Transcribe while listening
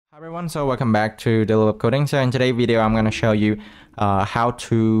Hi everyone, so welcome back to Daily Web Coding. So in today's video, I'm going to show you how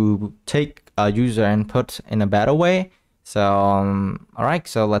to take a user input in a better way. So, alright,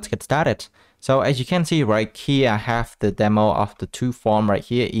 so let's get started. So as you can see right here, I have the demo of the two forms right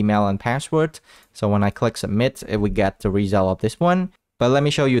here, email and password. So when I click submit, it will get the result of this one. But let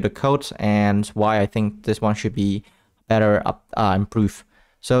me show you the code and why I think this one should be better improved.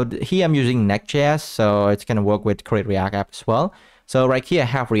 So here I'm using Next.js, so it's going to work with Create React app as well. So right here I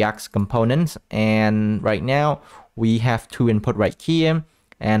have React's components, and right now we have two input right here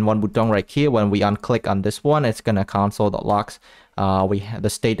and one button right here. When we unclick on this one, it's gonna console.logs we have the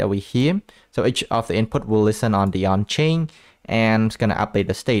state that we here. So each of the input will listen on the on-chain and it's gonna update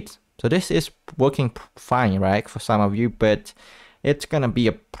the state. So this is working fine, right, for some of you, but it's gonna be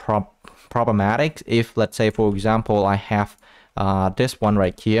a problematic if, let's say, for example, I have this one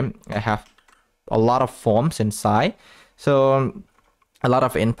right here. I have a lot of forms inside. So a lot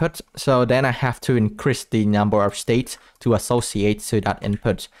of input, so then I have to increase the number of states to associate to that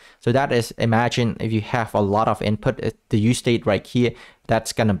input. So that is, imagine if you have a lot of input, the use state right here,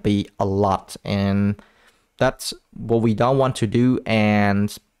 that's gonna be a lot, and that's what we don't want to do.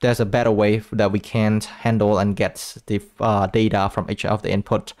 And there's a better way that we can handle and get the data from each of the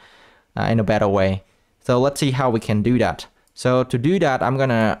input in a better way. So let's see how we can do that. So to do that, I'm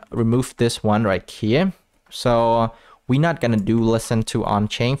gonna remove this one right here. So we're not gonna do listen to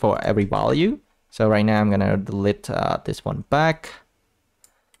on-chain for every value. So right now I'm gonna delete this one back.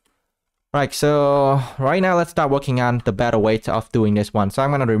 Right, so right now let's start working on the better way of doing this one. So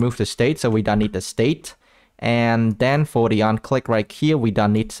I'm gonna remove the state, so we don't need the state. And then for the on-click right here, we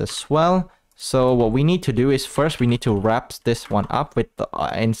don't need this as well. So what we need to do is first we need to wrap this one up with the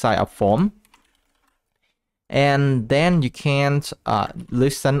inside a form. And then you can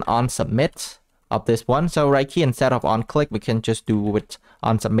listen on submit of this one. So right here, instead of on click, we can just do it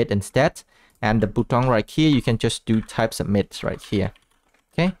on submit instead. And the button right here, you can just do type submit right here.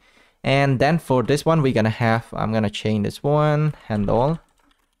 Okay. And then for this one, we're gonna have, I'm gonna change this one, handle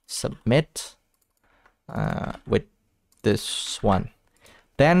submit with this one.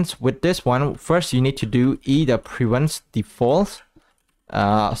 Then with this one, first you need to do either prevents default.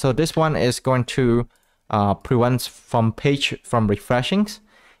 So this one is going to prevent from page from refreshing.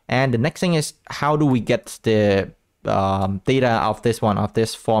 And the next thing is, how do we get the data of this one, of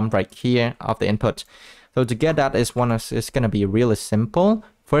this form right here, of the input? So to get that is it's gonna be really simple.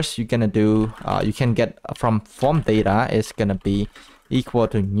 First, you're gonna do, you can get from form data is gonna be equal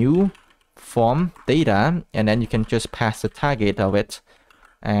to new form data, and then you can just pass the target of it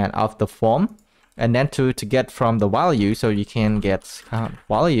and of the form. And then to get from the value, so you can get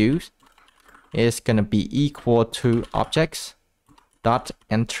values is gonna be equal to objects dot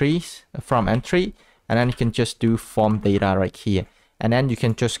entries from entry, and then you can just do form data right here, and then you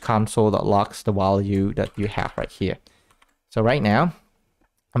can just console.logs the value that you have right here. So right now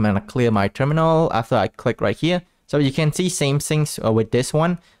I'm gonna clear my terminal after I click right here. So you can see same things with this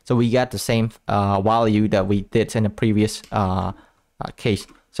one. So we got the same value that we did in the previous case.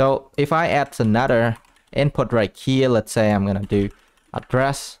 So if I add another input right here, let's say I'm gonna do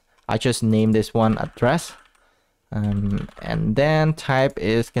address. I just name this one address. And then type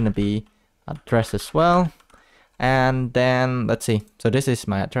is gonna be address as well. And then let's see. So this is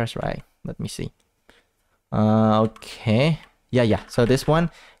my address, right? Let me see. Okay. Yeah. So this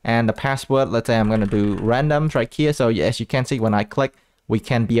one, and the password, let's say I'm gonna do randoms right here. So as you can see, when I click, we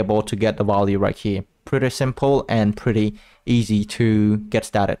can be able to get the value right here. Pretty simple and pretty easy to get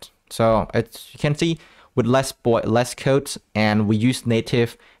started. So you can see, with less codes, and we use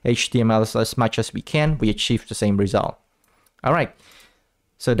native HTML as much as we can, we achieve the same result. All right,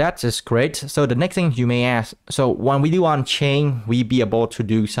 so that is great. So the next thing you may ask, so when we do on-chain, we be able to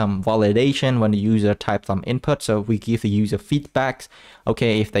do some validation when the user types some input. So we give the user feedbacks,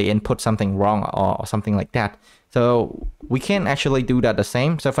 okay, if they input something wrong or something like that. So we can actually do that the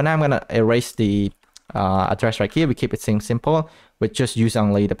same. So for now, I'm gonna erase the address right here. We keep it simple. We just use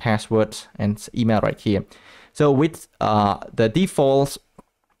only the password and email right here. So with the default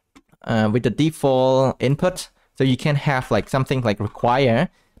input, so you can have like something like require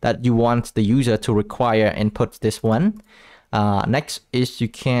that you want the user to require input this one. Next is you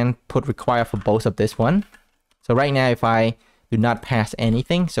can put require for both of this one. So right now, if I do not pass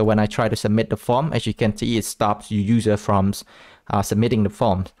anything, so when I try to submit the form, as you can see, it stops your user from submitting the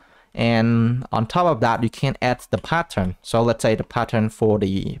form. And on top of that, you can add the pattern. So let's say the pattern for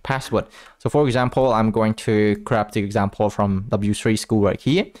the password. So for example, I'm going to grab the example from W3 School right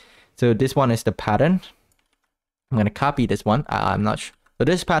here. So this one is the pattern. I'm going to copy this one. I'm not sure. So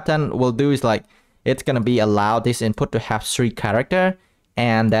this pattern will do is like, it's going to be allow this input to have 3 characters,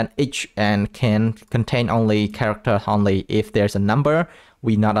 and then each and can contain only character only. If there's a number,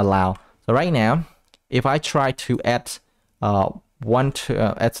 we not allow. So right now, if I try to add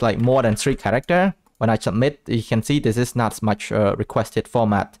it's like more than 3 character, when I submit, you can see this is not much requested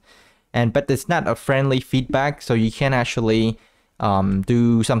format, but it's not a friendly feedback, so you can actually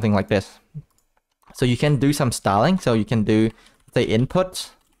do something like this. So you can do some styling. So you can do the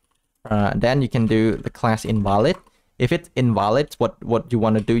input, then you can do the class invalid. If it's invalid, what you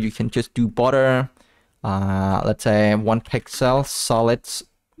want to do, you can just do border, let's say 1 pixel solid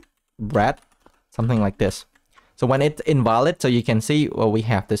red, something like this. So when it's invalid, so you can see, well, we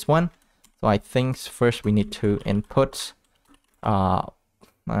have this one. So I think first we need to input,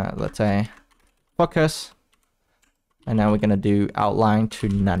 let's say focus, and now we're gonna do outline to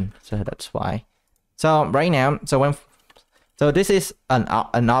none. So that's why. So right now, so this is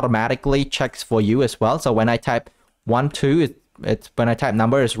an automatically checks for you as well. So when I type 1, 2, it's when I type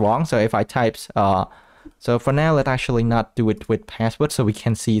number is wrong. So if I type, so for now, let's actually not do it with password so we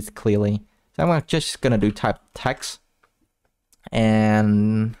can see it clearly. So I'm just gonna do type text,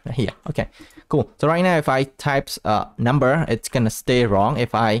 and here, okay, cool. So right now, if I type number, it's gonna stay wrong.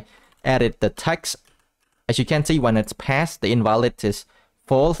 If I edit the text, as you can see, when it's passed, the invalid is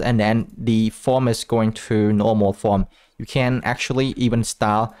false, and then the form is going to normal form. You can actually even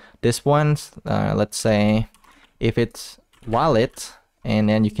style this one. Let's say if it's valid, and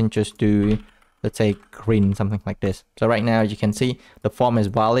then you can just do, let's say green, something like this. So right now you can see the form is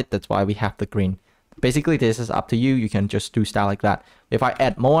valid. That's why we have the green. Basically, this is up to you. You can just do style like that. If I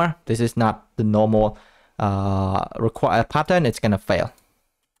add more, this is not the normal required pattern. It's gonna fail.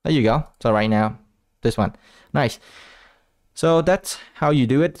 There you go. So right now, this one, nice. So that's how you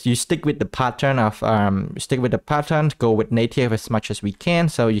do it. You stick with the pattern of go with native as much as we can.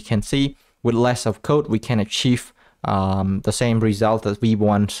 So you can see with less of code, we can achieve the same result that we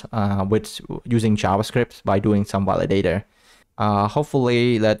want with using JavaScript by doing some validator.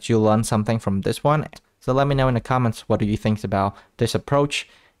 Hopefully that you learn something from this one. So let me know in the comments, what do you think about this approach?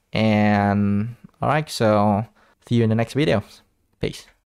 And all right, so see you in the next video. Peace.